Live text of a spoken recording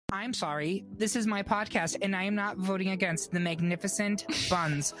I'm sorry, this is my podcast, and I am not voting against the magnificent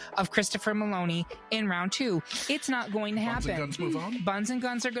buns of Christopher Maloney in round 2. It's not going to happen. Buns and guns move on? Buns and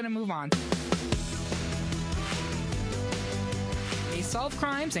guns are going to move on. They solve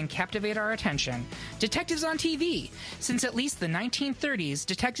crimes and captivate our attention. Detectives on TV. Since at least the 1930s,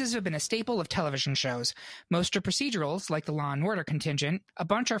 detectives have been a staple of television shows. Most are procedurals, like the Law & Order contingent. A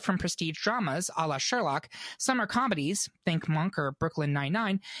bunch are from prestige dramas, a la Sherlock. Some are comedies, think Monk or Brooklyn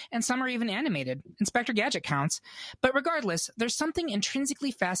Nine-Nine, and some are even animated. Inspector Gadget counts. But regardless, there's something intrinsically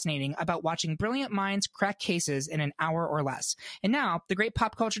fascinating about watching brilliant minds crack cases in an hour or less. And now, the Great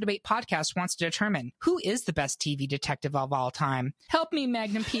Pop Culture Debate podcast wants to determine who is the best TV detective of all time. Help me,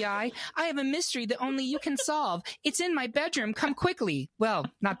 Magnum P.I. I have a mystery that only you can solve. It's in my bedroom. Come quickly. Well,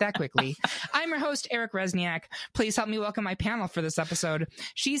 not that quickly. I'm your host, Eric Rezsnyak. Please help me welcome my panel for this episode.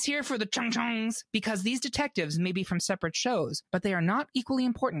 She's here for the chung-chungs because these detectives may be from separate shows, but they are not equally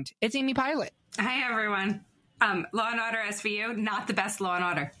important. It's Amy Pilott. Hi, everyone. Law & Order SVU, not the best Law &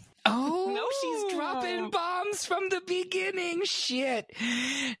 Order. Oh, no, she's dropping bombs from the beginning. Shit.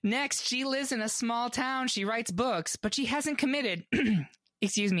 Next, she lives in a small town. She writes books, but she hasn't committed.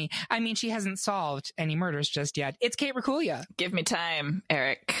 Excuse me. I mean, she hasn't solved any murders just yet. It's Kate Racculia. Give me time,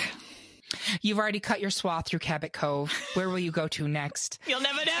 Eric. You've already cut your swath through Cabot Cove. Where will you go to next? You'll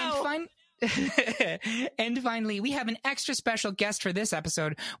never know. And finally, we have an extra special guest for this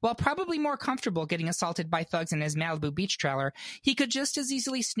episode. While probably more comfortable getting assaulted by thugs in his Malibu beach trailer, he could just as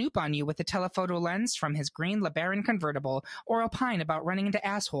easily snoop on you with a telephoto lens from his green LeBaron convertible or opine about running into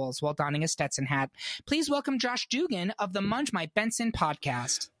assholes while donning a Stetson hat. Please welcome Josh Duggan of the Munch My Benson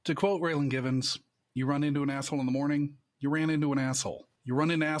podcast. To quote Raylan Givens, you run into an asshole in the morning, you ran into an asshole. You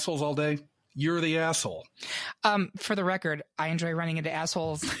run into assholes all day, you're the asshole. For the record, I enjoy running into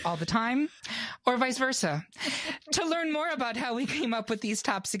assholes all the time, or vice versa. To learn more about how we came up with these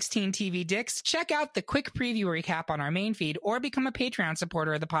top 16 TV dicks, check out the quick preview recap on our main feed or become a Patreon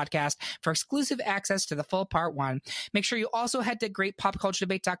supporter of the podcast for exclusive access to the full part 1. Make sure you also head to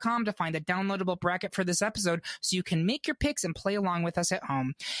greatpopculturedebate.com to find the downloadable bracket for this episode so you can make your picks and play along with us at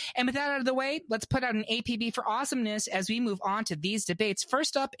home. And with that out of the way, let's put out an APB for awesomeness as we move on to these debates.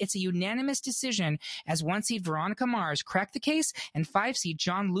 First up, it's a unanimous decision as 1-seed Veronica Mars cracked the case and 5-seed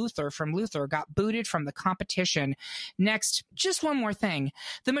John Luther from Luther got booted from the competition. Next, just one more thing.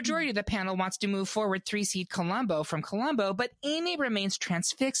 The majority of the panel wants to move forward 3-seed Columbo from Columbo, but Amy remains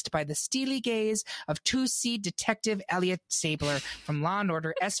transfixed by the steely gaze of 2-seed detective Elliot Stabler from Law &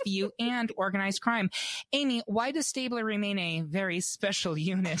 Order, SVU, and Organized Crime. Amy, why does Stabler remain a very special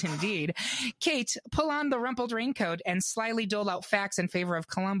unit indeed? Kate, pull on the rumpled raincoat and slyly dole out facts in favor of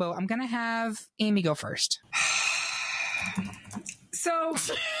Columbo. I'm going to have Amy go first. So,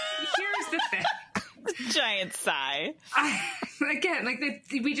 here's the thing. Giant sigh.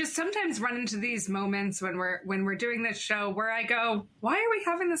 We just sometimes run into these moments when we're doing this show where I go, why are we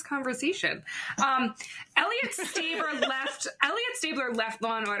having this conversation? Elliot Stabler left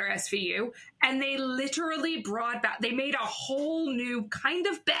Law & Order SVU, and they literally brought back, they made a whole new kind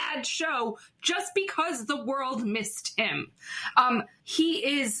of bad show just because the world missed him.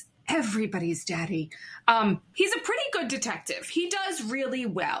 He is everybody's daddy. He's a pretty good detective. He does really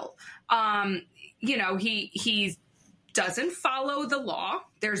well. He doesn't follow the law.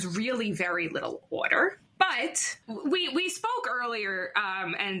 There's really very little order. But we spoke earlier,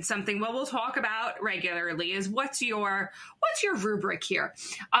 and something we'll talk about regularly is what's your rubric here?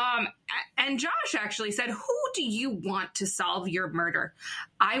 And Josh actually said, who do you want to solve your murder?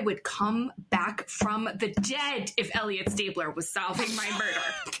 I would come back from the dead if Elliot Stabler was solving my murder.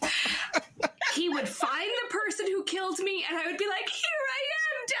 He would find the person who killed me, and I would be like, here I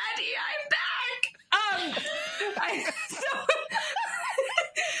am, Daddy, I'm back.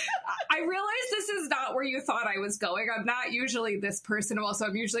 I realize this is not where you thought I was going. I'm not usually this person. Also,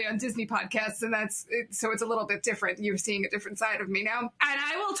 I'm usually on Disney podcasts, and so it's a little bit different. You're seeing a different side of me now. And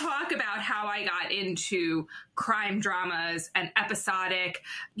I will talk about how I got into crime dramas and episodic,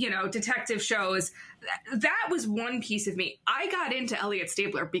 detective shows. That was one piece of me. I got into Elliot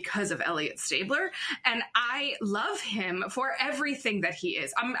Stabler because of Elliot Stabler, and I love him for everything that he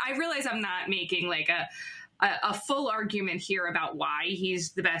is. I realize I'm not making like a full argument here about why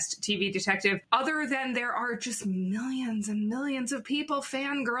he's the best TV detective, other than there are just millions and millions of people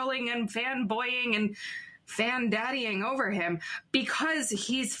fangirling and fanboying and fan-daddying over him because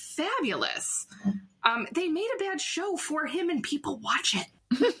he's fabulous. They made a bad show for him and people watch it.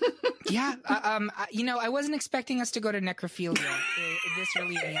 Yeah, I wasn't expecting us to go to necrophilia this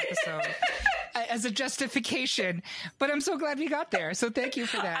early in the episode as a justification, but I'm so glad we got there. So thank you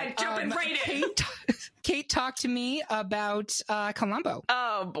for that. I'm jumping right in. Kate, talk to me about Columbo.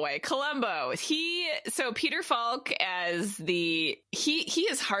 Oh boy, Columbo. So Peter Falk as he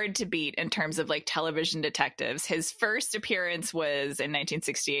is hard to beat in terms of like television detectives. His first appearance was in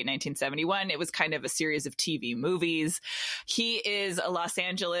 1968, 1971. It was kind of a series of TV movies. He is a Los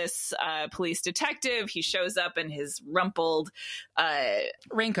Angeles police detective. He shows up in his rumpled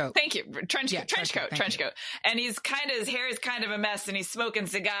raincoat. Thank you. Trench coat. And his hair is kind of a mess, and he's smoking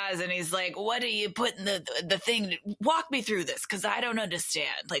cigars, and he's like, what are you putting the thing? Walk me through this, because I don't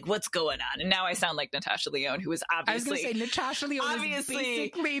understand. Like, what's going on? And now I sound like Natasha Lyonne, who is obviously... I was going to say, Natasha Lyonne is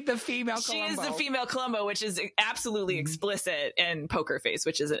basically the female Columbo. She is the female Columbo, which is absolutely explicit in Poker Face,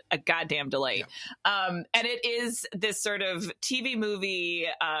 which is a goddamn delight. Yeah. And it is this sort of TV movie,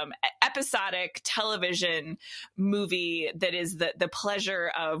 episodic television movie that is the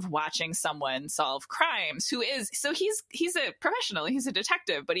pleasure of watching someone solve crimes. He's a professional, he's a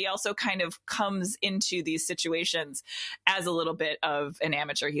detective, but he also kind of comes into these situations as a little bit of an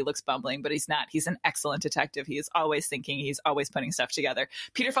amateur. He looks bumbling, but he's not. He's an excellent detective. He is always thinking. He's always putting stuff together.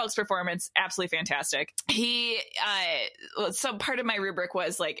 Peter Falk's performance, absolutely fantastic. So part of my rubric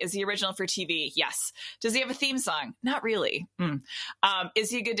was like, is he original for TV? Yes. Does he have a theme song? Not really. Is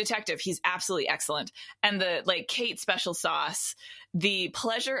he a good detective? He's absolutely excellent. And the Kate special sauce, the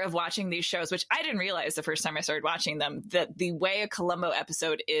pleasure of watching these shows, which I didn't realize the first time I started watching them, that the way a Columbo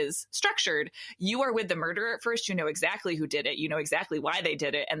episode is structured, you are with the murderer at first, you know exactly who did it, you know exactly why they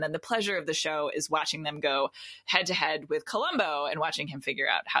did it, and then the pleasure of the show is watching them go head to head with Columbo and watching him figure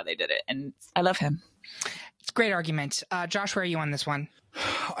out how they did it. And I love him. It's a great argument. Josh, where are you on this one?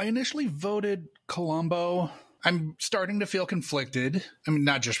 I initially voted Columbo. I'm starting to feel conflicted. I mean,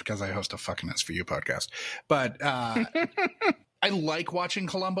 not just because I host a fucking SVU podcast, but I like watching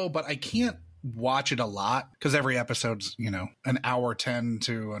Columbo, but I can't watch it a lot because every episode's, an hour 10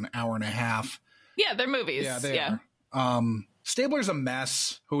 to an hour and a half. Yeah, they're movies. Yeah, they are. Stabler's a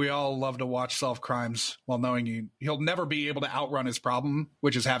mess who we all love to watch solve crimes while knowing he'll never be able to outrun his problem,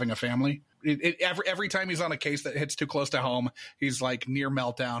 which is having a family. Every time he's on a case that hits too close to home, he's like near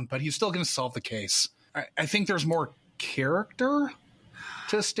meltdown, but he's still going to solve the case. I think there's more character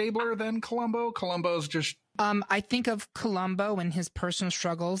to Stabler than Columbo. Columbo's just... I think of Columbo and his personal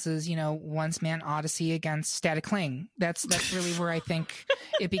struggles as, once man odyssey against Static Cling. That's really where I think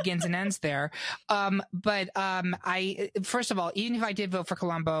it begins and ends there. But first of all, even if I did vote for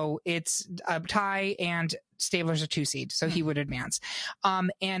Columbo, it's a tie and Stabler's a 2 seed, so he would advance.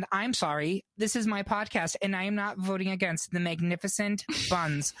 And I'm sorry, this is my podcast, and I am not voting against the magnificent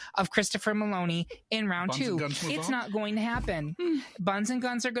buns of Christopher Maloney in round 2. It's not going to happen. Buns and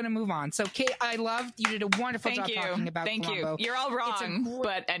guns are going to move on. So, Kate, I loved you did a wonderful job talking about Columbo. Thank you. You're all wrong,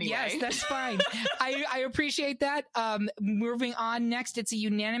 but anyway. Yes, that's fine. I appreciate that. Moving on, next, it's a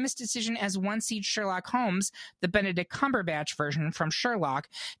unanimous decision as 1 seed Sherlock Holmes, the Benedict Cumberbatch version from Sherlock,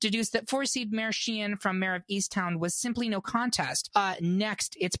 deduced that 4 seed Mayor Sheehan from Mayor of Easttown was simply no contest.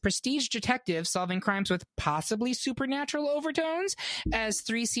 Next, it's prestige detective solving crimes with possibly supernatural overtones as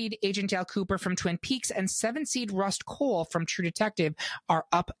 3 seed Agent Dale Cooper from Twin Peaks and 7 seed Rust Cole from True Detective are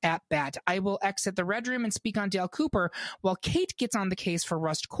up at bat. I will exit the red room and speak on Dale Cooper while Kate gets on the case for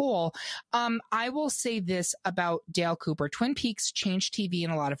Rust Cole. I will say this about Dale Cooper. Twin Peaks changed TV in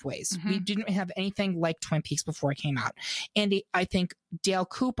a lot of ways. We didn't have anything like Twin Peaks before it came out. And I think Dale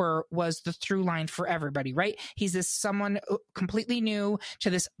Cooper was the through line for everybody, right? He's someone completely new to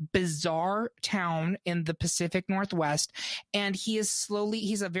this bizarre town in the Pacific Northwest. And he's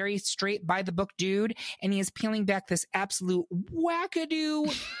a very straight by the book dude. And he is peeling back this absolute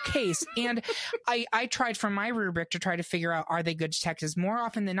wackadoo case. And I tried from my rubric to try to figure out, are they good detectives? More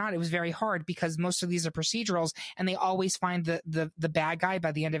often than not, it was very hard because most of these are procedurals and they always find the bad guy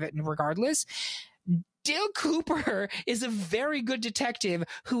by the end of it regardless. Dale Cooper is a very good detective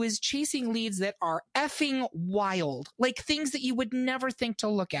who is chasing leads that are effing wild, like things that you would never think to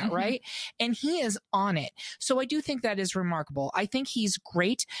look at, right? And he is on it. So I do think that is remarkable. I think he's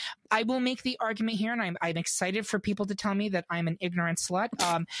great. I will make the argument here, and I'm excited for people to tell me that I'm an ignorant slut.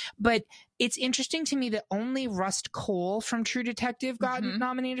 But it's interesting to me that only Rust Cole from True Detective got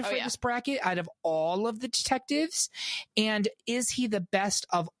nominated for this bracket out of all of the detectives. And is he the best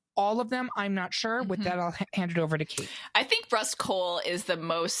of all of them? I'm not sure. With that, I'll hand it over to Kate. I think Rust Cole is the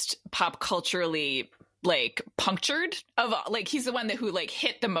most pop culturally like punctured of like he's the one who like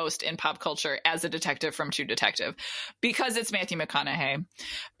hit the most in pop culture as a detective from True Detective, because it's Matthew McConaughey,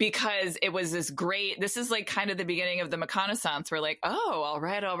 because it was this is like kind of the beginning of the McConaissance. We're like, oh, all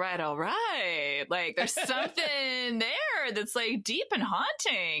right, like there's something there that's like deep and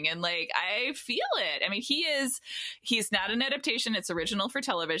haunting, and like I feel it. I mean, he's not an adaptation, it's original for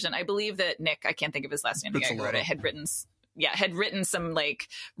television. I believe that Nick, I can't think of his last name, the guy who wrote it, had written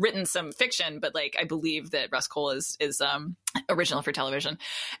some fiction, but like I believe that Russ Cole is original for television.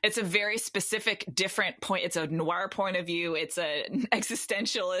 It's a very specific, different point. It's a noir point of view. It's an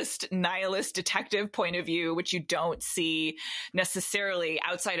existentialist, nihilist detective point of view, which you don't see necessarily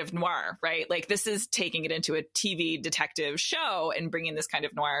outside of noir, right? Like this is taking it into a TV detective show and bringing this kind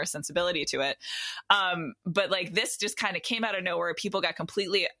of noir sensibility to it. But like this just kind of came out of nowhere. People got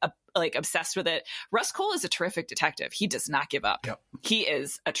completely like obsessed with it. Russ Cole is a terrific detective. He does not give up. Yep. He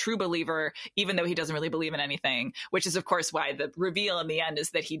is a true believer, even though he doesn't really believe in anything, which is of course why the reveal in the end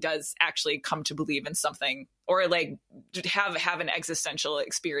is that he does actually come to believe in something, or like have an existential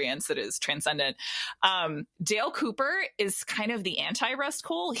experience that is transcendent. Dale Cooper is kind of the anti-Russ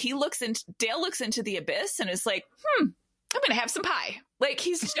Cole. Dale looks into the abyss and is like, I'm going to have some pie. Like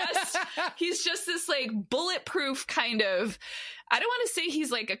he's just this like bulletproof kind of, I don't want to say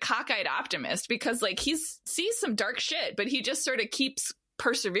he's like a cockeyed optimist, because like he sees some dark shit, but he just sort of keeps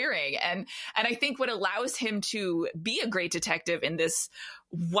persevering. And I think what allows him to be a great detective in this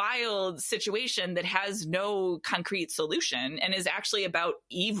wild situation that has no concrete solution and is actually about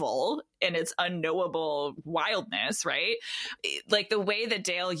evil and its unknowable wildness, right? Like the way that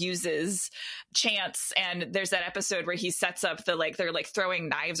Dale uses chance, and there's that episode where he sets up they're like throwing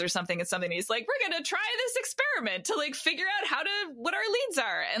knives or something at something. He's like, we're going to try this experiment to like figure out what our leads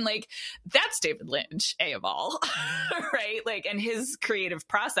are. And like, that's David Lynch, A of all, right? Like, and his creative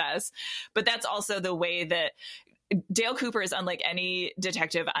process, but that's also the way that Dale Cooper is unlike any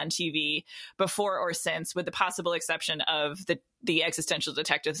detective on TV before or since, with the possible exception of the existential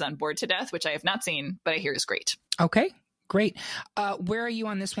detectives on Bored to Death, which I have not seen, but I hear is great. Okay, great. Where are you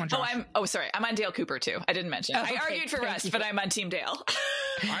on this one, Josh? Sorry. I'm on Dale Cooper too. I didn't mention. I argued for Rust, but I'm on Team Dale.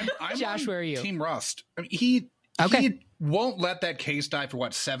 I'm Josh, where are you? Team Rust. I mean, he won't let that case die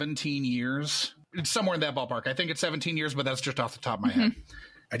for 17 years? It's somewhere in that ballpark. I think it's 17 years, but that's just off the top of my head.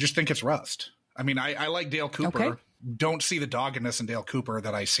 I just think it's Rust. I mean, I like Dale Cooper. Okay. Don't see the doggedness in Dale Cooper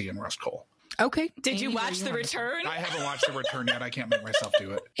that I see in Russ Cole. Okay. Did you watch The Return? I haven't watched The Return yet. I can't make myself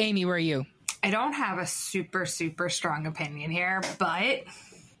do it. Amy, where are you? I don't have a super, super strong opinion here, but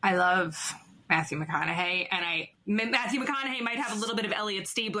I love Matthew McConaughey, and Matthew McConaughey might have a little bit of Elliot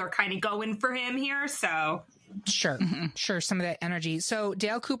Stabler kind of going for him here, so... Sure, some of that energy. So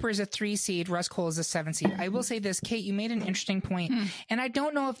Dale Cooper is a 3 seed, Russ Cole is a 7 seed. I will say this, Kate, you made an interesting point, and I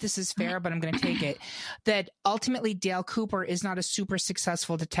don't know if this is fair, but I'm going to take it, that ultimately Dale Cooper is not a super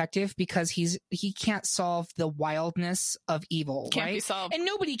successful detective because he can't solve the wildness of evil, can't right? Be solved. And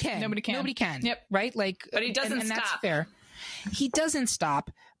nobody can. Yep. Right? Like, but he doesn't and stop. That's fair. He doesn't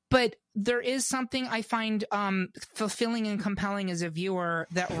stop. But there is something I find fulfilling and compelling as a viewer,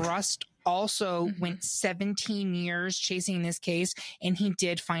 that Rust also went 17 years chasing this case, and he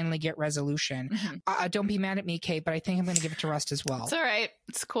did finally get resolution. Don't be mad at me, Kate, but I think I'm going to give it to Rust as well. It's all right.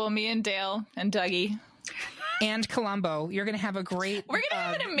 It's cool. Me and Dale and Dougie. And Columbo, you're going to have a great... We're going to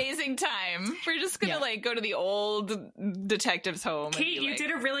have an amazing time. We're just going to go to the old detective's home. Kate, you did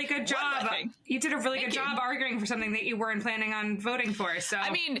a really good job. You did a really good job arguing for something that you weren't planning on voting for. So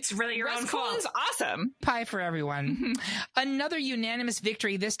I mean, it's really your own fault. Is awesome. Pie for everyone. Another unanimous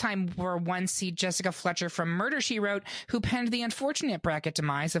victory, this time for 1 seed Jessica Fletcher from Murder, She Wrote, who penned the unfortunate bracket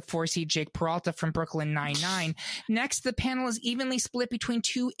demise of 4 seed Jake Peralta from Brooklyn Nine-Nine. Next, the panel is evenly split between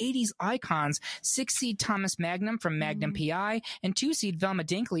 2 80s icons, 6 seed Thomas Magnum from Magnum PI and 2 seed Velma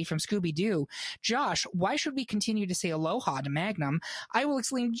Dinkley from Scooby-Doo. Josh, why should we continue to say aloha to Magnum? I will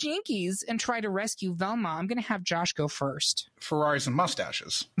exclaim jinkies and try to rescue Velma. I'm going to have Josh go first. Ferraris and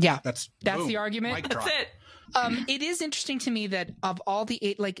mustaches. Yeah. That's the argument. That's it. It is interesting to me that of all the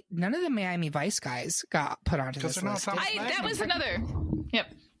 8, like none of the Miami Vice guys got put onto this list. That was another.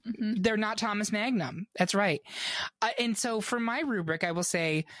 Yep. They're not Thomas Magnum. That's right. And so for my rubric, I will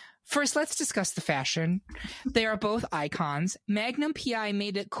say, first, let's discuss the fashion. They are both icons. Magnum PI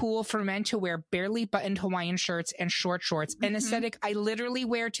made it cool for men to wear barely buttoned Hawaiian shirts and short shorts, an aesthetic I literally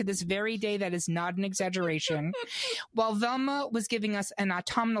wear to this very day. That is not an exaggeration. While Velma was giving us an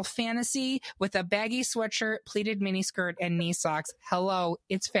autumnal fantasy with a baggy sweatshirt, pleated miniskirt, and knee socks. Hello,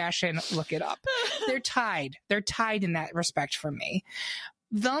 it's fashion. Look it up. They're tied. They're tied in that respect for me.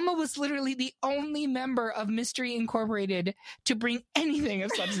 Velma was literally the only member of Mystery Incorporated to bring anything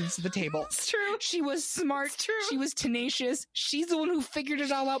of substance to the table. It's true. She was smart. It's true. She was tenacious. She's the one who figured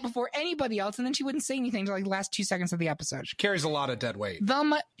it all out before anybody else, and then she wouldn't say anything until like the last 2 seconds of the episode. She carries a lot of dead weight.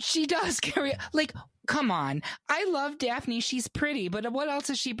 Velma, she does carry, like, come on. I love Daphne. She's pretty, but what else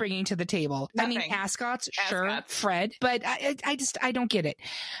is she bringing to the table? Nothing. I mean, ascots, sure, Ascots. Fred, but I don't get it.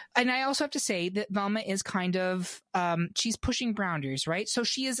 And I also have to say that Velma is kind of, she's pushing boundaries, right? So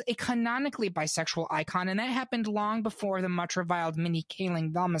she is a canonically bisexual icon, and that happened long before the much reviled Minnie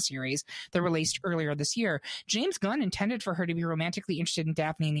Kaling Velma series that released earlier this year. James Gunn intended for her to be romantically interested in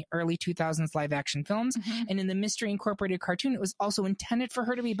Daphne in the early 2000s live action films, and in the Mystery Incorporated cartoon, it was also intended for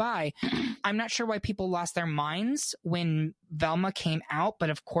her to be bi. I'm not sure why people lost their minds when Velma came out, but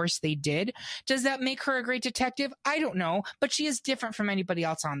of course they did. Does that make her a great detective? I don't know, but she is different from anybody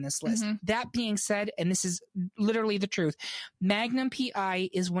else on this list. That being said, and this is literally the truth, Magnum PI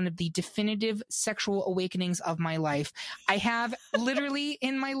is one of the definitive sexual awakenings of my life. I have literally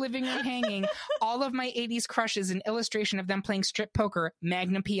in my living room hanging all of my 80s crushes, an illustration of them playing strip poker.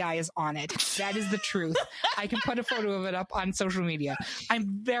 Magnum PI is on it. That is the truth. I can put a photo of it up on social media.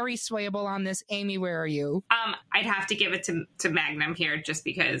 I'm very swayable on this. Amy, where are you? I'd have to give it to Magnum here just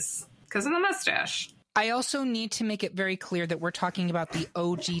because of the mustache. I also need to make it very clear that we're talking about the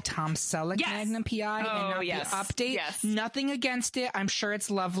OG Tom Selleck Magnum PI and not the update. Yes. Nothing against it. I'm sure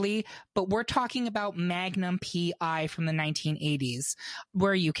it's lovely, but we're talking about Magnum PI from the 1980s.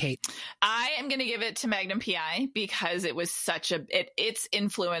 Where are you, Kate? I am going to give it to Magnum PI because it was such its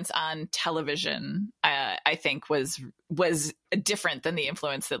influence on television, I think was different than the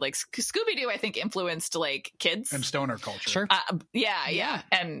influence that like Scooby-Doo, I think, influenced like kids and stoner culture. Sure. Yeah.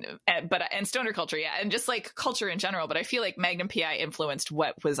 And stoner culture. Yeah. And just like culture in general. But I feel like Magnum PI influenced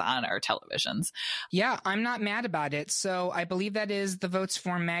what was on our televisions. Yeah. I'm not mad about it. So I believe that is the votes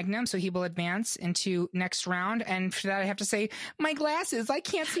for Magnum. So he will advance into next round. And for that, I have to say my glasses. I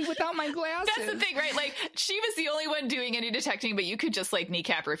can't see without my glasses. That's the thing, right? Like she was the only one doing any detecting, but you could just like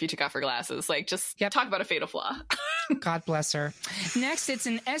kneecap her if you took off her glasses. Like just talk about a fatal flaw. God bless her. Next, it's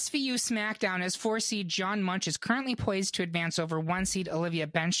an SVU SmackDown as 4-seed John Munch is currently poised to advance over 1-seed Olivia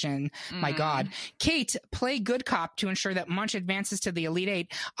Benson. My God. Kate, play good cop to ensure that Munch advances to the Elite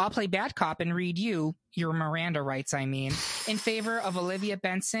Eight. I'll play bad cop and read you your Miranda rights, I mean, in favor of Olivia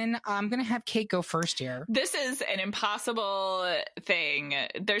Benson. I'm going to have Kate go first here. This is an impossible thing.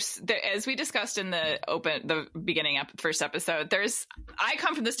 As we discussed in the beginning first episode, I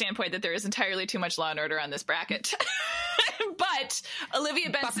come from the standpoint that there is entirely too much Law and Order on this bracket. But Olivia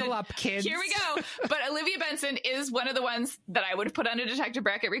Benson, buckle up, kids. Here we go. But Olivia Benson is one of the ones that I would have put on a detective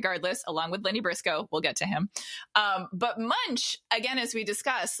bracket regardless, along with Lenny Briscoe. We'll get to him. But Munch, again, as we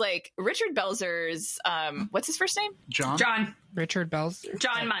discussed, like Richard Belzer's, what's his first name? John. Richard Belzer.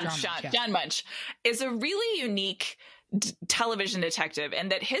 John Munch. John Munch is a really unique television detective,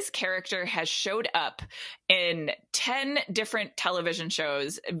 and that his character has showed up in 10 different television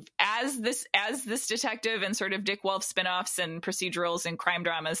shows as this detective and sort of Dick Wolf spinoffs and procedurals and crime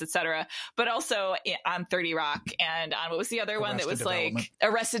dramas, etc., but also on 30 Rock and on what was the other one that was like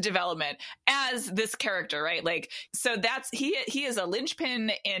Arrested Development as this character, right? Like, so that's he is a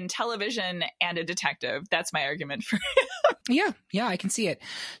linchpin in television and a detective. That's my argument for him. Yeah, I can see it.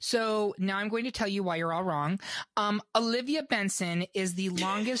 So now I'm going to tell you why you're all wrong. Olivia Benson is the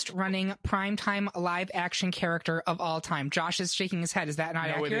longest running primetime live action character of all time. Josh is shaking his head. Is that not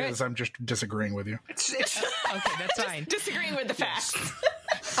accurate? No, it is. I'm just disagreeing with you. Okay, that's fine. Disagreeing with the facts.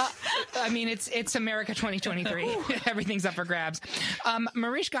 I mean, it's America 2023. Everything's up for grabs.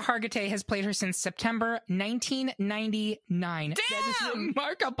 Mariska Hargitay has played her since September 1999. Damn! That is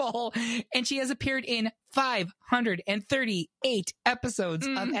remarkable. And she has appeared in 538 episodes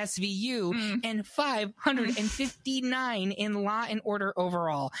of SVU and 559 in Law and Order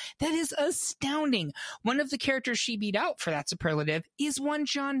overall. That is astounding. One of the characters she beat out for that superlative is one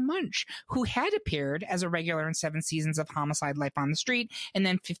John Munch, who had appeared as a regular in 7 seasons of Homicide: Life on the Street and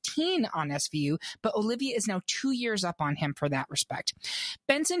then 15 on SVU, but Olivia is now 2 years up on him for that respect.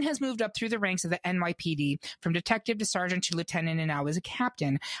 Benson has moved up through the ranks of the NYPD from detective to sergeant to lieutenant and now is a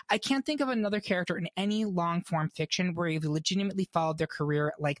captain. I can't think of another character in any long-form fiction where you've legitimately followed their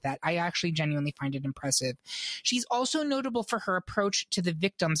career like that. I actually genuinely find it impressive. She's also notable for her approach to the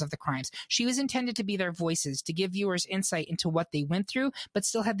victims of the crimes. She was intended to be their voices, to give viewers insight into what they went through, but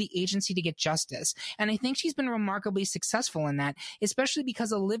still had the agency to get justice. And I think she's been remarkably successful in that, especially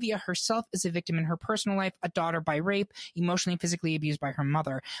because Olivia herself is a victim in her personal life, a daughter by rape, emotionally and physically abused by her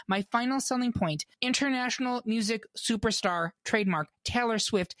mother. My final selling point, international music superstar, trademark, Taylor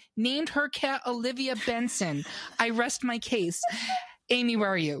Swift, named her cat Olivia Benson. I rest my case. Amy, where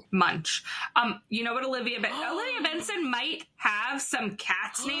are you? Munch. You know what Olivia Benson might have some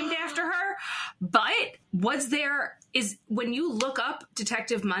cats named after her, but when you look up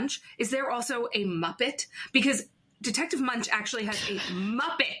Detective Munch, is there also a Muppet? Because Detective Munch actually has a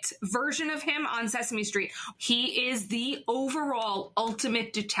Muppet version of him on Sesame Street. He is the overall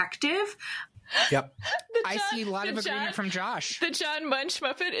ultimate detective. Yep. I see a lot of agreement from Josh. The John Munch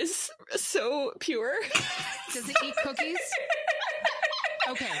Muppet is so pure. Does it eat cookies?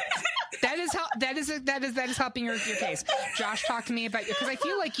 Okay. That is helping your case. Josh, talk to me about you, because I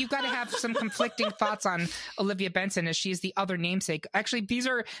feel like you've got to have some conflicting thoughts on Olivia Benson, as she's the other namesake. Actually,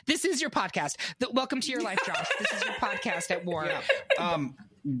 this is your podcast. Welcome to your life, Josh. This is your podcast at war.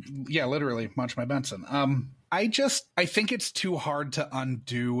 Yeah, literally, Munch My Benson. I think it's too hard to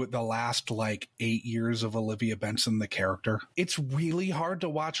undo the last 8 years of Olivia Benson, the character. It's really hard to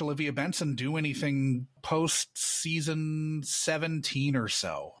watch Olivia Benson do anything post season 17 or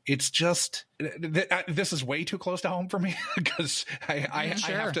so. It's just, this is way too close to home for me because I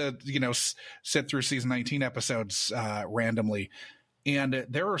have to, sit through season 19 episodes randomly. And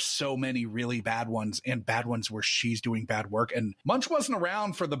there are so many really bad ones and bad ones where she's doing bad work. And Munch wasn't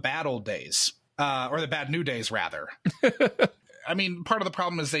around for the bad old days. Or the bad new days, rather. I mean, part of the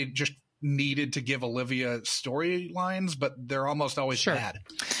problem is they just needed to give Olivia storylines, but they're almost always bad.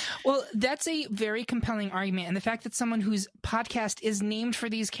 Well, that's a very compelling argument. And the fact that someone whose podcast is named for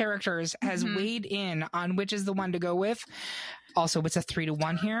these characters has weighed in on which is the one to go with. Also, it's a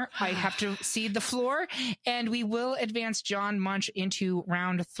 3-1 here. I have to cede the floor, and we will advance John Munch into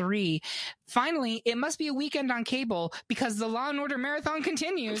round 3. Finally, it must be a weekend on cable because the Law & Order marathon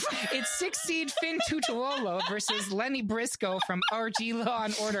continues. It's 6-seed Finn Tutuolo versus Lenny Briscoe from RG Law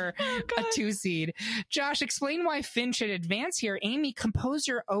 & Order, a 2-seed. Josh, explain why Finn should advance here. Amy, compose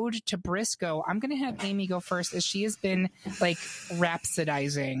your ode to Briscoe. I'm going to have Amy go first, as she has been,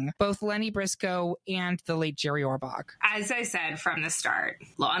 rhapsodizing both Lenny Briscoe and the late Jerry Orbach. As I said from the start,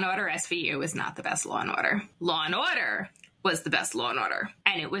 Law & Order SVU is not the best Law & Order. Law & Order was the best Law & Order.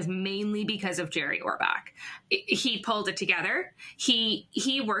 And it was mainly because of Jerry Orbach. He pulled it together.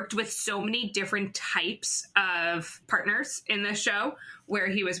 He worked with so many different types of partners in the show, where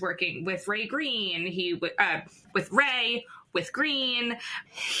he was working with Ray Green, with Ray, with Green.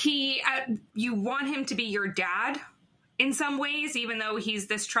 You want him to be your dad in some ways, even though he's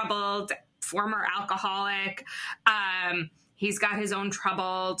this troubled former alcoholic. He's got his own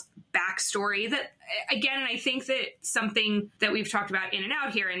troubled backstory that, again, I think that something that we've talked about in and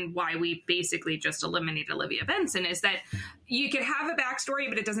out here, and why we basically just eliminated Olivia Benson, is that you could have a backstory,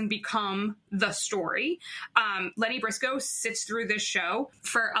 but it doesn't become the story. Lenny Briscoe sits through this show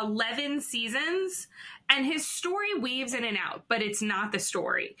for 11 seasons, and his story weaves in and out, but it's not the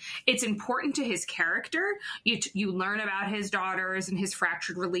story. It's important to his character. You learn about his daughters and his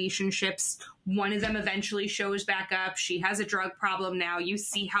fractured relationships. One of them eventually shows back up. She has a drug problem now. You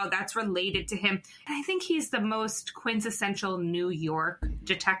see how that's related to him. And I think he's the most quintessential New York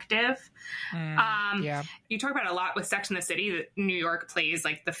detective. Yeah. You talk about it a lot with Sex and the City, that New York plays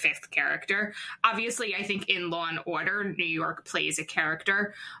the 5th character. Obviously, I think in Law and Order, New York plays a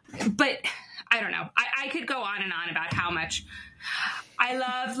character. But I don't know. I could go on and on about how much I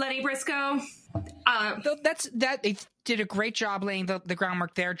love Lenny Briscoe. They did a great job laying the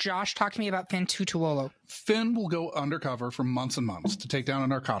groundwork there. Josh, talk to me about Finn Tutuolo. Finn will go undercover for months and months to take down a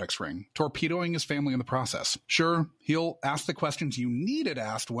narcotics ring, torpedoing his family in the process. Sure, he'll ask the questions you needed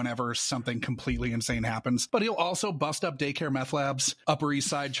asked whenever something completely insane happens, but he'll also bust up daycare meth labs, Upper East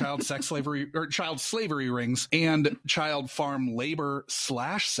Side child slavery rings, and child farm labor /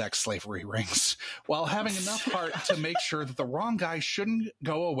 sex slavery rings, while having enough heart to make sure that the wrong guy shouldn't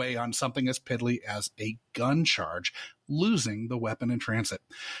go away on something as piddly as a gun charge, losing the weapon in transit.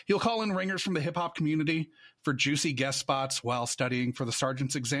 He'll call in ringers from the hip-hop community for juicy guest spots while studying for the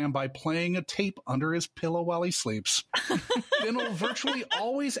sergeant's exam by playing a tape under his pillow while he sleeps. Finn will virtually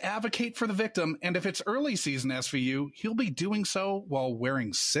always advocate for the victim, and if it's early season SVU, he'll be doing so while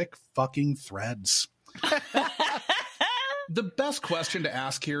wearing sick fucking threads. The best question to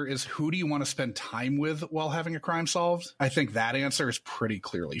ask here is, who do you want to spend time with while having a crime solved? I think that answer is pretty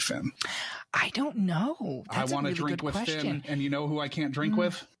clearly Finn. I don't know. That's I want to really drink with question. Finn, and you know who I can't drink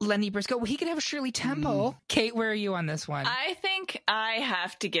with? Lenny Briscoe. Well, he could have a Shirley Temple. Kate, where are you on this one? I think I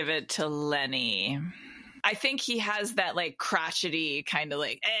have to give it to Lenny. I think he has that crotchety kind of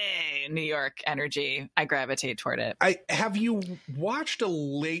hey, New York energy. I gravitate toward it. Have you watched a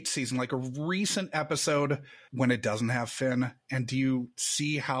late season, a recent episode when it doesn't have Finn? And do you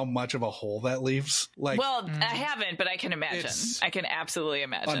see how much of a hole that leaves? I haven't, but I can imagine. I can absolutely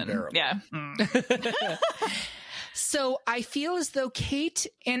imagine. Unbearable. Yeah. So I feel as though Kate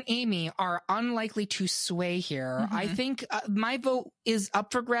and Amy are unlikely to sway here. I think my vote is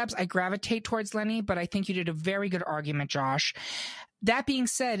up for grabs. I gravitate towards Lenny, but I think you did a very good argument, Josh. That being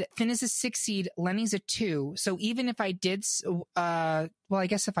said, Finn is a 6 seed, Lenny's a 2. So even if I did, I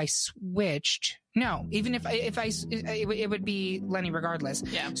guess if I switched, no, even if it would be Lenny regardless.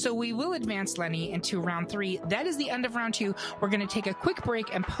 Yeah. So we will advance Lenny into round 3. That is the end of round 2. We're going to take a quick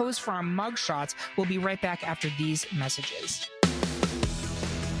break and pose for our mug shots. We'll be right back after these messages.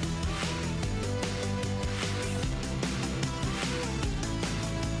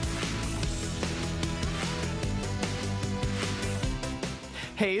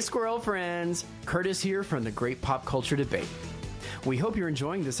 Hey, squirrel friends! Curtis here from the Great Pop Culture Debate. We hope you're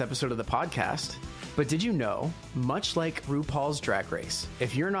enjoying this episode of the podcast. But did you know, much like RuPaul's Drag Race,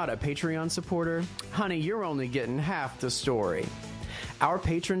 if you're not a Patreon supporter, honey, you're only getting half the story. Our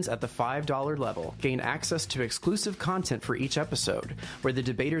patrons at the $5 level gain access to exclusive content for each episode, where the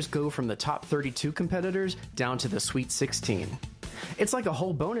debaters go from the top 32 competitors down to the Sweet 16. It's like a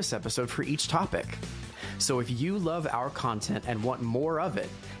whole bonus episode for each topic. So if you love our content and want more of it,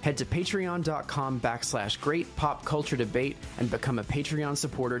 head to patreon.com/greatpopculturedebate and become a Patreon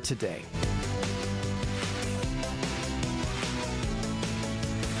supporter today.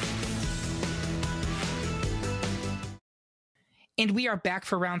 And we are back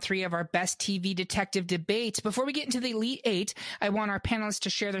for round 3 of our best TV detective debates. Before we get into the Elite 8, I want our panelists to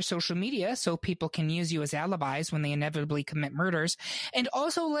share their social media so people can use you as alibis when they inevitably commit murders. And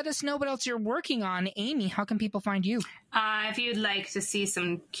also let us know what else you're working on. Amy, how can people find you? If you'd like to see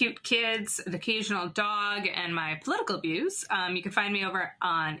some cute kids, an occasional dog, and my political views, you can find me over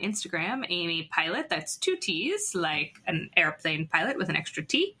on Instagram, Amy Pilott. That's 2 T's, like an airplane pilot with an extra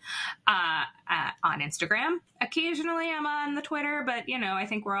T, on Instagram. Occasionally I'm on the Twitter, but, I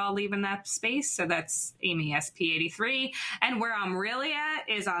think we're all leaving that space. So that's Amy SP83. And where I'm really at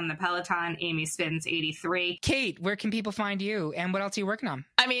is on the Peloton, Amy Spins 83. Kate, where can people find you? And what else are you working on?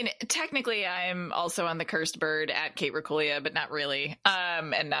 I mean, technically, I'm also on the Cursed Bird at Kate Racculia, but not really,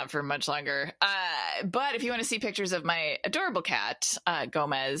 and not for much longer. But if you want to see pictures of my adorable cat,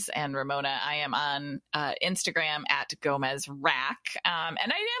 Gomez and Ramona, I am on Instagram at Gomez Rack. And I am a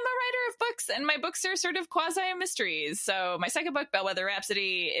writer of books, and my books are sort of quasi-mysteries. So my second book, Bellwether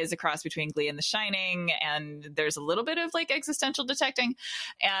Rhapsody, is a cross between Glee and The Shining, and there's a little bit of like existential detecting.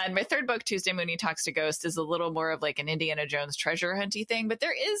 And my third book, Tuesday Mooney Talks to Ghost, is a little more of like an Indiana Jones treasure hunty thing, but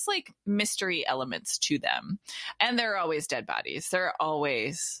there is like mystery elements to them. And there are always dead bodies. There are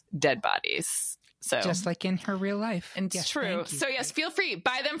always dead bodies. So just like in her real life. It's yes, true. So yes, feel free.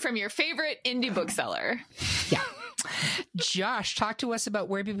 Buy them from your favorite indie bookseller. Yeah. Josh, talk to us about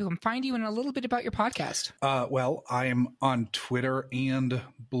where people can find you and a little bit about your podcast. Well, I am on Twitter and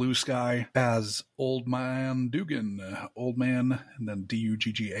Blue Sky as Old Man Duggan, Old Man, and then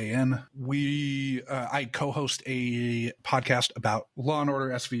Duggan. I co-host a podcast about Law and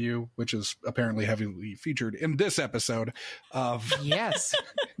Order SVU, which is apparently heavily featured in this episode of yes,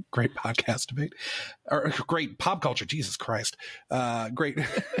 great podcast debate, or great pop culture. Jesus Christ, great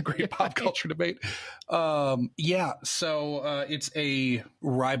pop culture debate. So it's a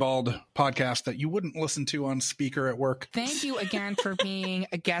ribald podcast that you wouldn't listen to on speaker at work. Thank you again for being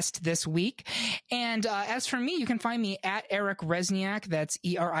a guest this week. And as for me, you can find me at Eric Rezsnyak. That's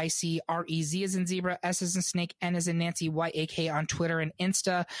ERICREZ as in zebra, S as in snake, N as in Nancy, YAK on Twitter and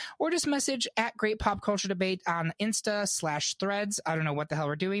Insta, or just message at Great Pop Culture Debate on Insta/Threads. I don't know what the hell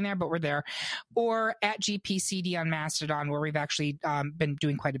we're doing there, but we're there. Or at GPCD on Mastodon, where we've actually been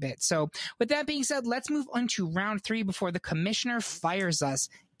doing quite a bit. So with that being said, let's move on to round 3 before the commissioner fires us.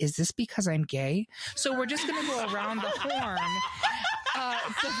 Is this because I'm gay? So we're just going to go around the horn. The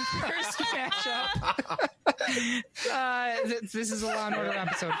first matchup. This is a Law and Order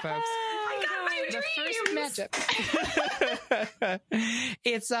episode, folks. The first matchup.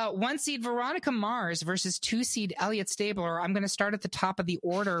 It's 1 seed Veronica Mars versus 2 seed Elliot Stabler. I'm going to start at the top of the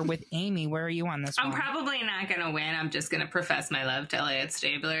order with Amy. Where are you on this one? I'm probably not going to win. I'm just going to profess my love to Elliot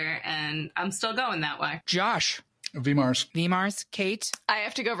Stabler, and I'm still going that way. Josh. V-Mars. Kate? I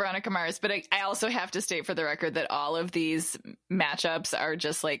have to go Veronica Mars, but I also have to state for the record that all of these matchups are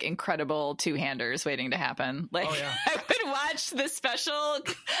just like incredible two-handers waiting to happen. Like, oh, yeah. I would watch the special,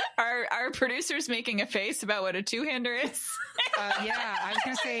 our producers making a face about what a two-hander is. Yeah, I was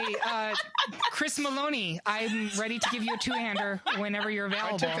going to say, Chris Maloney, I'm ready to give you a two-hander whenever you're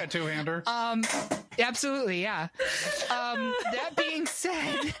available. I took that two-hander. Absolutely, yeah. That being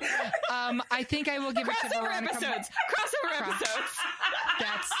said, I think I will give it to Veronica. Crossover episodes.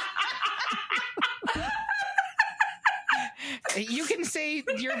 You can say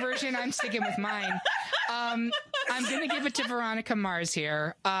your version. I'm sticking with mine. I'm going to give it to Veronica Mars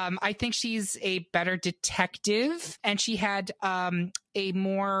here. I think she's a better detective, and she had a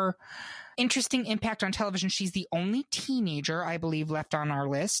more interesting impact on television. She's the only teenager, I believe, left on our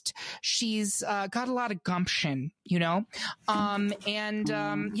list. She's got a lot of gumption, you know? I'm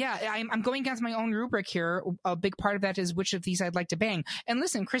going against my own rubric here. A big part of that is which of these I'd like to bang. And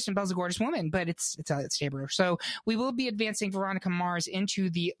listen, Kristen Bell's a gorgeous woman, but it's Tabor. So we will be advancing Veronica Mars into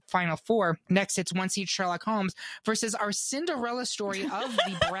the final four. Next, it's one seed Sherlock Holmes versus our Cinderella story of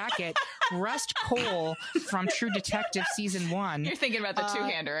the bracket, Rust Cole from True Detective Season 1. You're thinking about the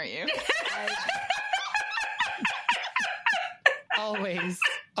two-hander, aren't you?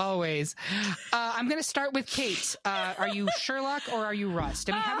 Always. I'm going to start with Kate. Are you Sherlock or are you Rust?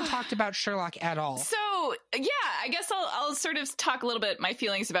 And we haven't talked about Sherlock at all. So, yeah, I guess I'll sort of talk a little bit my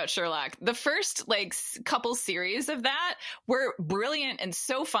feelings about Sherlock. The first, couple series of that were brilliant and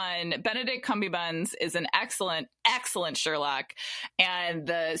so fun. Benedict Cumberbatch is an excellent Sherlock. And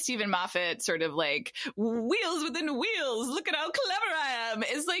the Stephen Moffat sort of wheels within wheels, look at how clever I am,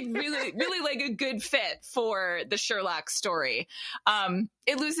 is really, really a good fit for the Sherlock story.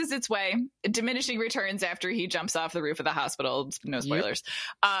 It loses its way, diminishing returns after he jumps off the roof of the hospital. No spoilers.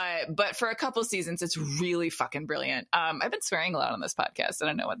 Yep. But for a couple seasons, it's really fucking brilliant. I've been swearing a lot on this podcast. I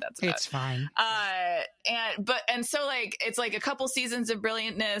don't know what that's about. It's fine. So it's a couple seasons of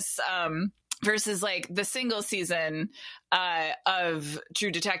brilliantness, versus the single season of True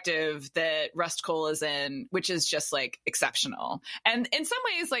Detective that Rust Cole is in, which is just exceptional. And in some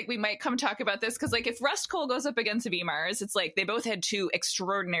ways, we might come talk about this because if Rust Cole goes up against V. Mars, it's they both had two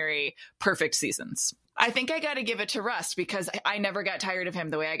extraordinary, perfect seasons. I think I got to give it to Rust because I never got tired of him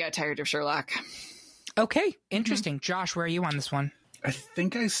the way I got tired of Sherlock. Okay, interesting. Mm-hmm. Josh, where are you on this one? I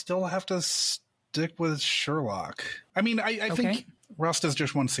think I still have to stick with Sherlock. I mean, I think Rust is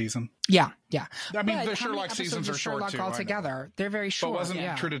just one season. Yeah. I mean, the Sherlock seasons are short Sherlock too. Altogether, they're very short. But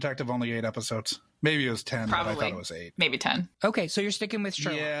wasn't True Detective only 8 episodes? Maybe it was 10. Probably. But I thought it was 8. Maybe 10. Okay, so you're sticking with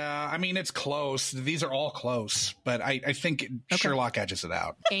Sherlock. Yeah, I mean, it's close. These are all close, but I think Sherlock edges it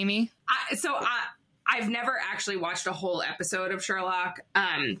out. Amy? I've never actually watched a whole episode of Sherlock,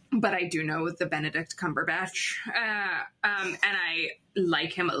 but I do know the Benedict Cumberbatch, and I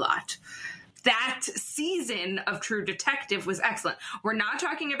like him a lot. That season of True Detective was excellent. We're not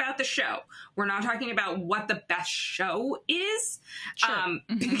talking about the show. We're not talking about what the best show is. Sure.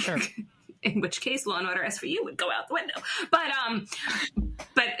 Sure. In which case, Law and Order SVU would go out the window. But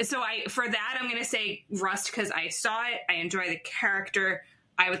so for that, I'm going to say Rust because I saw it. I enjoy the character.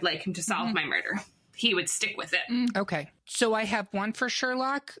 I would like him to solve my murder. He would stick with it. Okay. So I have 1 for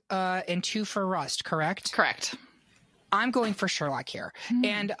Sherlock and 2 for Rust, correct? Correct. I'm going for Sherlock here.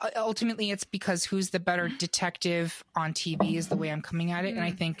 And ultimately, it's because who's the better detective on TV is the way I'm coming at it. And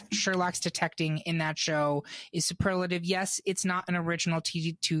I think Sherlock's detecting in that show is superlative. Yes, it's not an original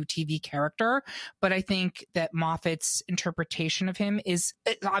TV character, but I think that Moffat's interpretation of him is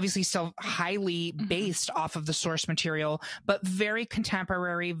obviously still highly based off of the source material, but very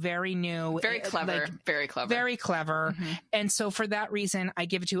contemporary, very new. Very clever. Very clever. Very clever. Mm-hmm. And so for that reason, I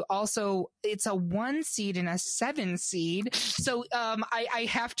give it to also, it's a 1 seed and a 7 seed. So I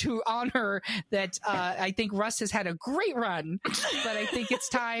have to honor that I think Russ has had a great run, but I think it's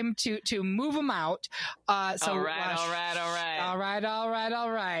time to move him out. All right.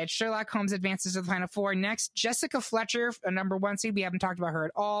 Sherlock Holmes advances to the final 4. Next, Jessica Fletcher, a number 1 seed. We haven't talked about her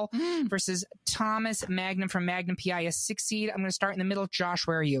at all. Versus Thomas Magnum from Magnum PI, a 6 seed. I'm going to start in the middle. Josh,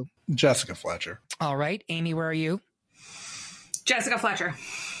 where are you? Jessica Fletcher. All right. Amy, where are you? Jessica Fletcher.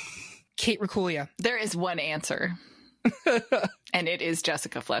 Kate Racculia. There is one answer. And it is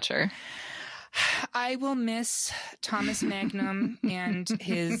Jessica Fletcher. I will miss Thomas Magnum and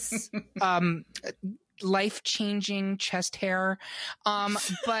his life-changing chest hair.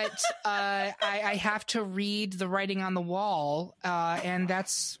 But I have to read the writing on the wall, and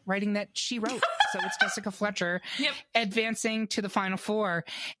that's writing that she wrote. So it's Jessica Fletcher advancing to the final 4.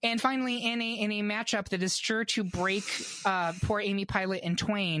 And finally, in a matchup that is sure to break poor Amy Pilott in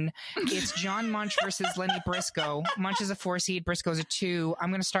twain, it's John Munch versus Lenny Briscoe. Munch is a 4 seed, Briscoe's a 2.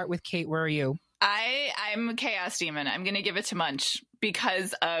 I'm going to start with Kate. Where are you? I'm a Chaos Demon. I'm going to give it to Munch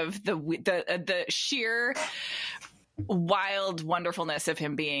because of the sheer wild wonderfulness of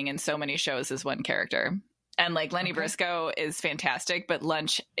him being in so many shows as one character. And Lenny Briscoe is fantastic, but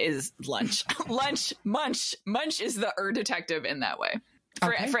Munch is the detective in that way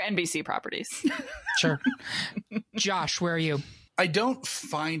for NBC properties. Sure. Josh, where are you? I don't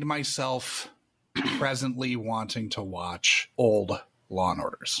find myself presently wanting to watch old Law and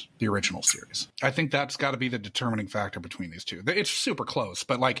Orders, the original series. I think that's got to be the determining factor between these two. It's super close,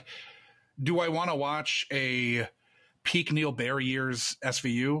 but do I want to watch a peak Neil Barry years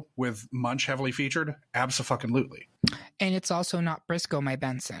SVU with Munch heavily featured? Abso-fucking-lutely. And it's also not Briscoe My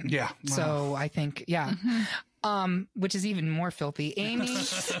Benson. Yeah. So I think, which is even more filthy. Amy,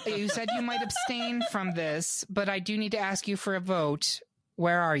 you said you might abstain from this, but I do need to ask you for a vote.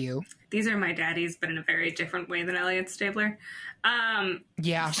 Where are you? These are my daddies, but in a very different way than Elliot Stabler.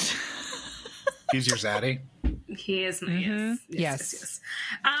 Yeah. He's your zaddy? He is my yes.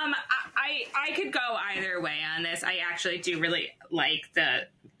 I could go either way on this. I actually do really like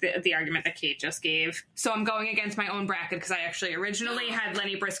the argument that Kate just gave. So I'm going against my own bracket because I actually originally had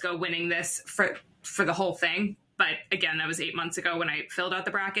Lenny Briscoe winning this for the whole thing. But again, that was 8 months ago when I filled out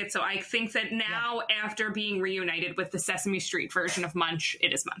the bracket. So I think that now, after being reunited with the Sesame Street version of Munch,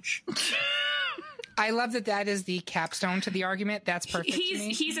 it is Munch. I love that is the capstone to the argument. That's perfect.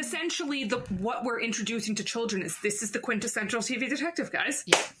 He's essentially what we're introducing to children is this is the quintessential TV detective, guys.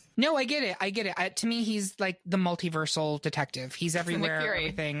 Yeah. No, I get it. To me, he's like the multiversal detective. He's everywhere,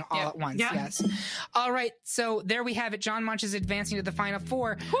 everything, all at once. Yeah. Yes. All right. So there we have it. John Munch is advancing to the final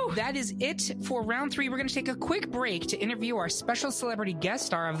four. Whew. That is it for round 3. We're going to take a quick break to interview our special celebrity guest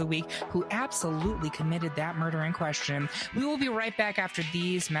star of the week who absolutely committed that murder in question. We will be right back after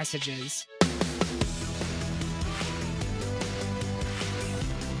these messages.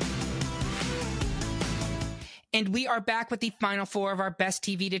 And we are back with the final 4 of our best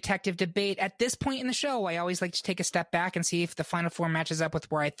TV detective debate. At this point in the show, I always like to take a step back and see if the final 4 matches up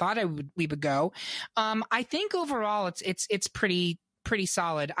with where I thought we would go. I think overall it's pretty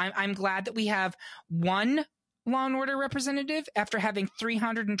solid. I'm glad that we have one Law and Order representative after having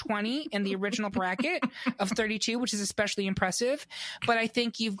 320 in the original bracket of 32, which is especially impressive. But I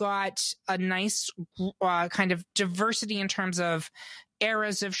think you've got a nice kind of diversity in terms of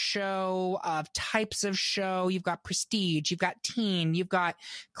eras of show, of types of show. You've got prestige, you've got teen, you've got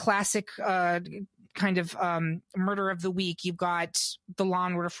classic kind of murder of the week, you've got the Law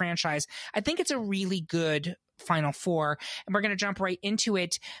and Order franchise. I think it's a really good final 4, and we're going to jump right into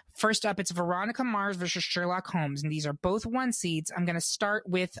it. First up, it's Veronica Mars versus Sherlock Holmes, and these are both 1 seeds. I'm going to start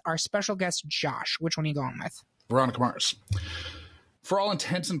with our special guest, Josh. Which one are you going with? Veronica Mars. For all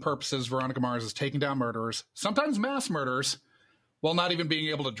intents and purposes, Veronica Mars is taking down murderers, sometimes mass murderers, while not even being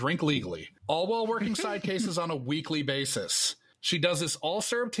able to drink legally, all while working side cases on a weekly basis. She does this all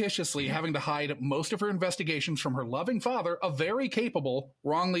surreptitiously, having to hide most of her investigations from her loving father, a very capable,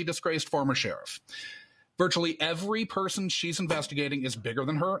 wrongly disgraced former sheriff. Virtually every person she's investigating is bigger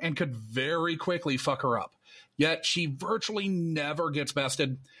than her and could very quickly fuck her up. Yet she virtually never gets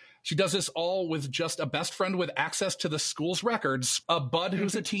bested. She does this all with just a best friend with access to the school's records, a bud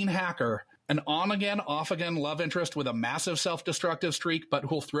who's a teen hacker, an on-again, off-again love interest with a massive self-destructive streak, but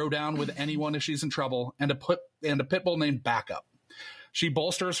who'll throw down with anyone if she's in trouble, and a pit bull named Backup. She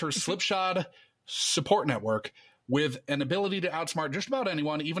bolsters her slipshod support network with an ability to outsmart just about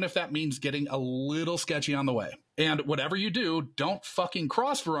anyone, even if that means getting a little sketchy on the way. And whatever you do, don't fucking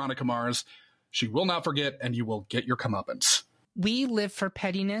cross Veronica Mars. She will not forget, and you will get your comeuppance. We live for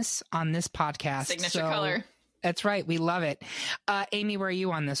pettiness on this podcast. Signature color. That's right. We love it. Amy, where are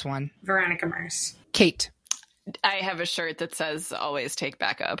you on this one? Veronica Mars. Kate. I have a shirt that says always take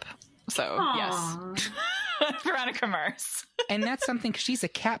backup. So, Aww. Yes. Veronica Mars. And that's something, because she's a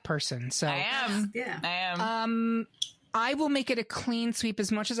cat person. So I am. Yeah. I am. I will make it a clean sweep.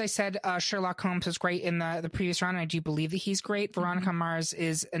 As much as I said Sherlock Holmes was great in the previous round, and I do believe that he's great, Veronica Mars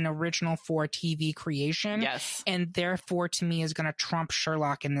is an original for TV creation. Yes. And therefore, to me, is going to trump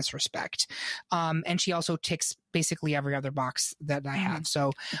Sherlock in this respect. And she also ticks basically every other box that I have.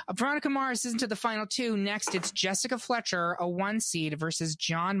 So Veronica Mars is into the final 2. Next, it's Jessica Fletcher, a 1 seed, versus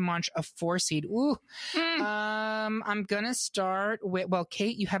John Munch, a 4 seed. Ooh. I'm going to start with, well,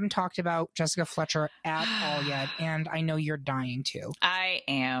 Kate, you haven't talked about Jessica Fletcher at all yet, and I know you're dying to. I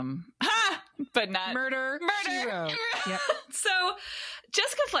am. Ha! But not Murder. She wrote. Yep. So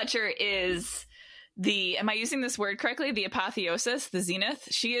Jessica Fletcher is am I using this word correctly? The apotheosis, the zenith.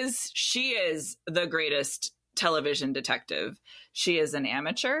 She is the greatest television detective. She is an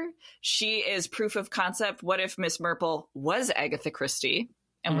amateur. She is proof of concept. What if Miss Marple was Agatha Christie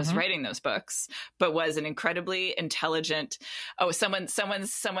and was writing those books, but was an incredibly intelligent, someone's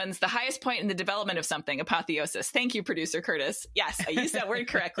the highest point in the development of something, apotheosis. Thank you, producer Curtis. Yes, I used that word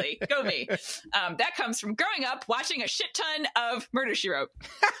correctly. Go me. That comes from growing up watching a shit ton of Murder, She Wrote.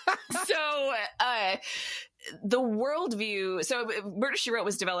 So the worldview. So Murder, She Wrote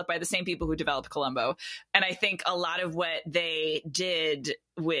was developed by the same people who developed Columbo. And I think a lot of what they did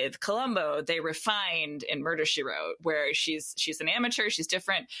with Columbo, they refined in Murder, She Wrote, where she's an amateur. She's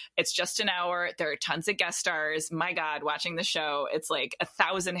different. It's just an hour. There are tons of guest stars. My God, watching the show, it's like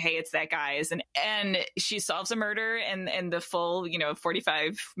 1,000, hey, it's that guys. And she solves a murder in the full,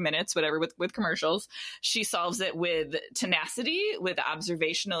 45 minutes, whatever, with commercials. She solves it with tenacity, with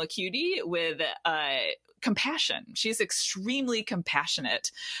observational acuity, with compassion. She's extremely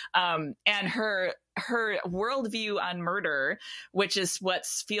compassionate. And her worldview on murder, which is what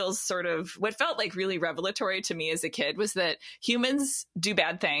felt like really revelatory to me as a kid, was that humans do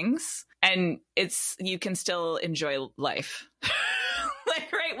bad things and you can still enjoy life.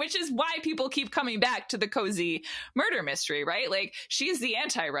 Right, which is why people keep coming back to the cozy murder mystery, right? Like, she's the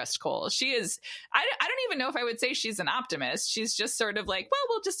anti-Rust Cole. She is, I don't even know if I would say she's an optimist. She's just sort of like, well,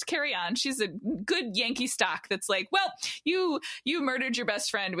 we'll just carry on. She's a good Yankee stock that's like, well, you murdered your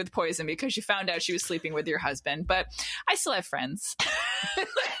best friend with poison because you found out she was sleeping with your husband, but I still have friends.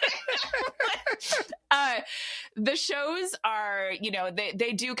 The shows are,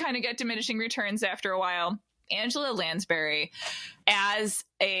 they do kind of get diminishing returns after a while. Angela Lansbury, as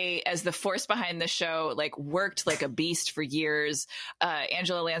the force behind the show, like, worked like a beast for years.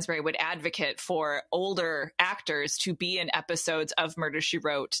 Angela Lansbury would advocate for older actors to be in episodes of Murder, She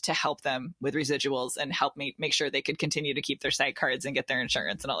Wrote to help them with residuals and help make sure they could continue to keep their side cards and get their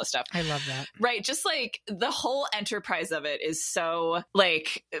insurance and all this stuff. I love that. Right. Just like the whole enterprise of it is so,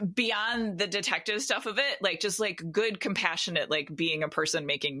 like, beyond the detective stuff of it, like, just like good, compassionate, like, being a person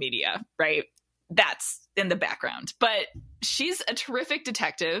making media, right? That's in the background, but she's a terrific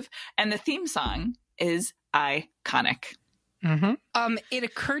detective, and the theme song is iconic. Mm-hmm. It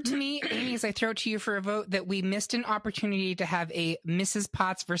occurred to me, Amy, as I throw it to you for a vote, that we missed an opportunity to have a Mrs.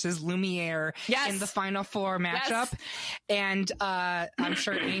 Potts versus Lumiere in the Final Four matchup. Yes. And I'm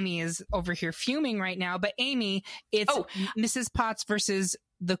sure Amy is over here fuming right now, but Amy, it's Mrs. Potts versus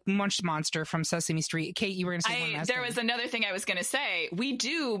the Munch Monster from Sesame Street. Kate, you were going to say one last There was another thing I was going to say. We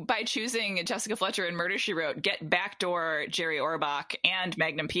do, by choosing Jessica Fletcher in Murder, She Wrote, get backdoor Jerry Orbach and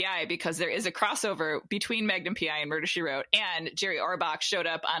Magnum P.I. because there is a crossover between Magnum P.I. and Murder, She Wrote, and Jerry Orbach showed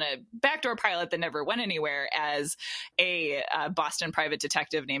up on a backdoor pilot that never went anywhere as a Boston private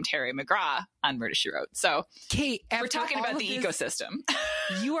detective named Harry McGraw on Murder, She Wrote. So, Kate, we're talking about the ecosystem.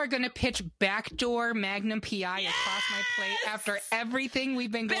 You are going to pitch backdoor Magnum P.I. across my plate after everything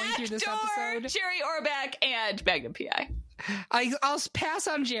we've been going through this episode. Jerry Orbach and Magnum P.I. I'll pass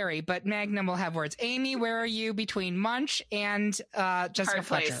on Jerry, but Magnum will have words. Amy, where are you between Munch and Jessica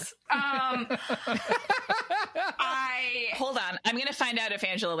Fletcher? Hold on. I'm going to find out if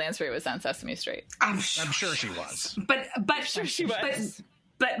Angela Lansbury was on Sesame Street. I'm sure she was. But she was.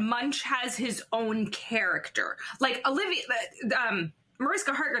 But Munch has his own character. Like Olivia,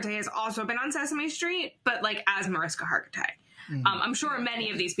 Mariska Hargitay has also been on Sesame Street, but like as Mariska Hargitay. Mm-hmm. I'm sure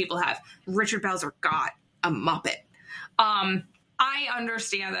many of these people have. Richard Belzer got a Muppet. I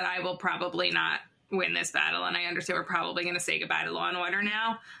understand that I will probably not win this battle, and I understand we're probably going to say goodbye to Law and Order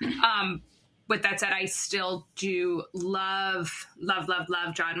now. With that said, I still do love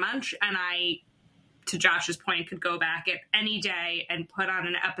John Munch, and I, to Josh's point, could go back at any day and put on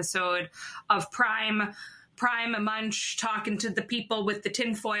an episode of Prime Munch talking to the people with the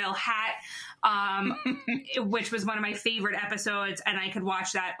tinfoil hat, which was one of my favorite episodes, and I could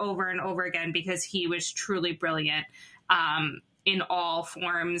watch that over and over again because he was truly brilliant in all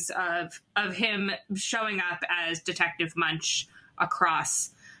forms of him showing up as Detective Munch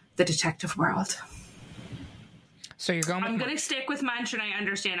across the detective world. So you're going. I'm going to stick with Munch, and I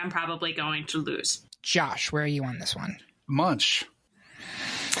understand I'm probably going to lose. Josh, where are you on this one? Munch.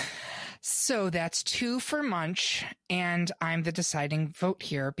 So that's 2 for Munch, and I'm the deciding vote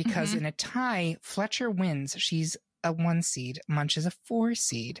here because in a tie, Fletcher wins. She's a 1 seed. Munch is a 4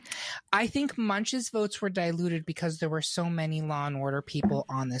 seed. I think Munch's votes were diluted because there were so many Law and Order people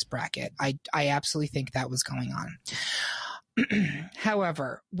on this bracket. I absolutely think that was going on.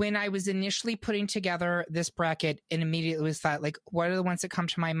 However, when I was initially putting together this bracket and immediately was thought, like, what are the ones that come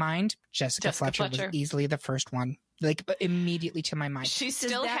to my mind? Jessica Fletcher was easily the first one. Like, immediately to my mind. She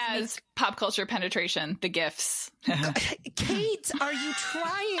still has pop culture penetration, the gifts. Kate, are you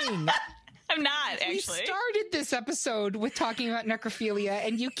trying? I'm not, actually. We started this episode with talking about necrophilia,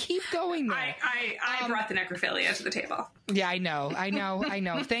 and you keep going there. I brought the necrophilia to the table. Yeah, I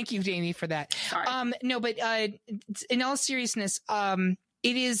know. Thank you, Jamie, for that. Sorry. No, but in all seriousness,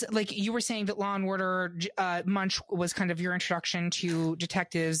 It is like you were saying that Law and Order, Munch was kind of your introduction to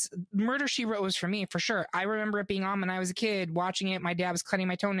detectives. Murder, She Wrote was for me, for sure. I remember it being on when I was a kid, watching it. My dad was cutting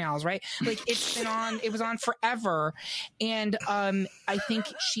my toenails, right? Like it's been on, it was on forever. And I think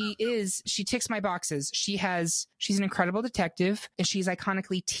she ticks my boxes. She's an incredible detective and she's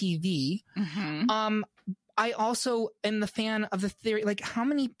iconically TV. Mm-hmm. I also am the fan of the theory. Like, how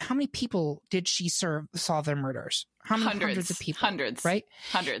many people did she solve their murders? How many hundreds of people? Hundreds, right?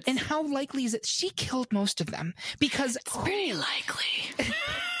 Hundreds. And how likely is it she killed most of them? Because it's pretty likely.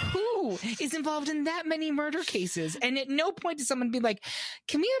 Who is involved in that many murder cases? And at no point does someone be like,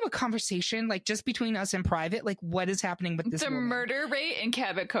 "Can we have a conversation, like just between us in private? Like, what is happening with this?" The woman? Murder rate in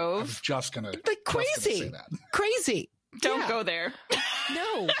Cabot Cove. I was just gonna crazy, crazy. Don't go there.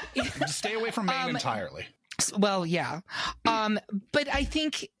 No, just stay away from Maine entirely. Well, yeah. But I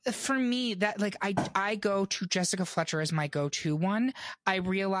think for me that like I go to Jessica Fletcher as my go-to one. I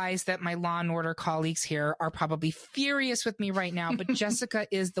realize that my Law and Order colleagues here are probably furious with me right now, but Jessica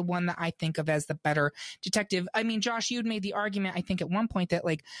is the one that I think of as the better detective. I mean, Josh, you'd made the argument, I think at one point, that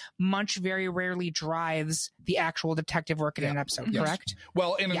like Munch very rarely drives the actual detective work in an episode, correct?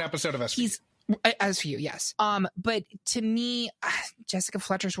 Well, in an episode of SVU. As for you, yes. But to me, Jessica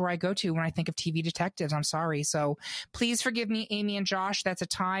Fletcher's where I go to when I think of TV detectives. I'm sorry. So please forgive me, Amy and Josh. That's a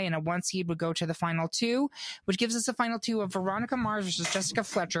tie, and a 1 seed would go to the final 2, which gives us a final 2 of Veronica Mars versus Jessica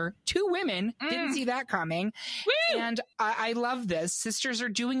Fletcher. 2 women. Didn't see that coming. Woo! And I love this. Sisters are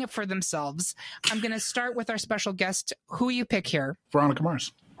doing it for themselves. I'm going to start with our special guest. Who you pick here? Veronica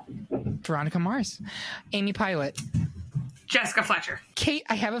Mars. Veronica Mars. Amy Pilott. Jessica Fletcher. Kate,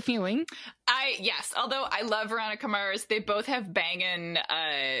 I have a feeling. Yes, although I love Veronica Mars, they both have banging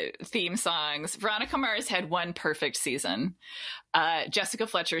theme songs. Veronica Mars had one perfect season. Jessica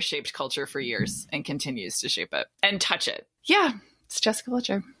Fletcher shaped culture for years and continues to shape it and touch it. Yeah, it's Jessica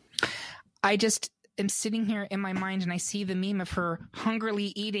Fletcher. I just am sitting here in my mind and I see the meme of her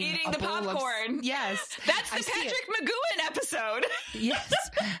hungrily eating the popcorn. Yes. That's the Patrick McGowan episode. Yes.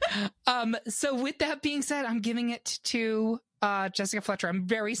 So with that being said, I'm giving it to Jessica Fletcher. I'm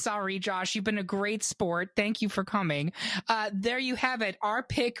very sorry, Josh. You've been a great sport. Thank you for coming. There you have it. Our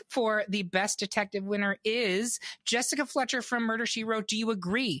pick for the best detective winner is Jessica Fletcher from Murder, She Wrote. Do you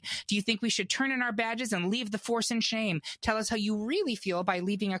agree? Do you think we should turn in our badges and leave the force in shame? Tell us how you really feel by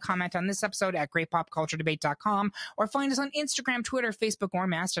leaving a comment on this episode at greatpopculturedebate.com or find us on Instagram, Twitter, Facebook, or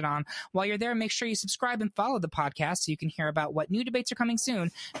Mastodon. While you're there, make sure you subscribe and follow the podcast so you can hear about what new debates are coming soon,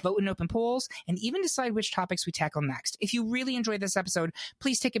 vote in open polls, and even decide which topics we tackle next. If you really enjoyed this episode,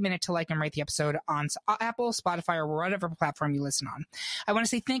 please take a minute to like and rate the episode on Apple, Spotify, or whatever platform you listen on. I want to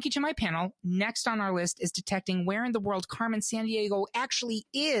say thank you to my panel. Next on our list is detecting where in the world Carmen Sandiego actually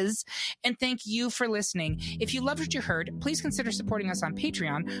is, and thank you for listening. If you loved what you heard, please consider supporting us on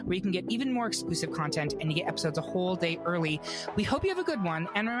Patreon, where you can get even more exclusive content and you get episodes a whole day early. We hope you have a good one,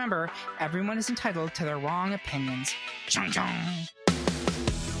 and remember, everyone is entitled to their wrong opinions. Chung chung.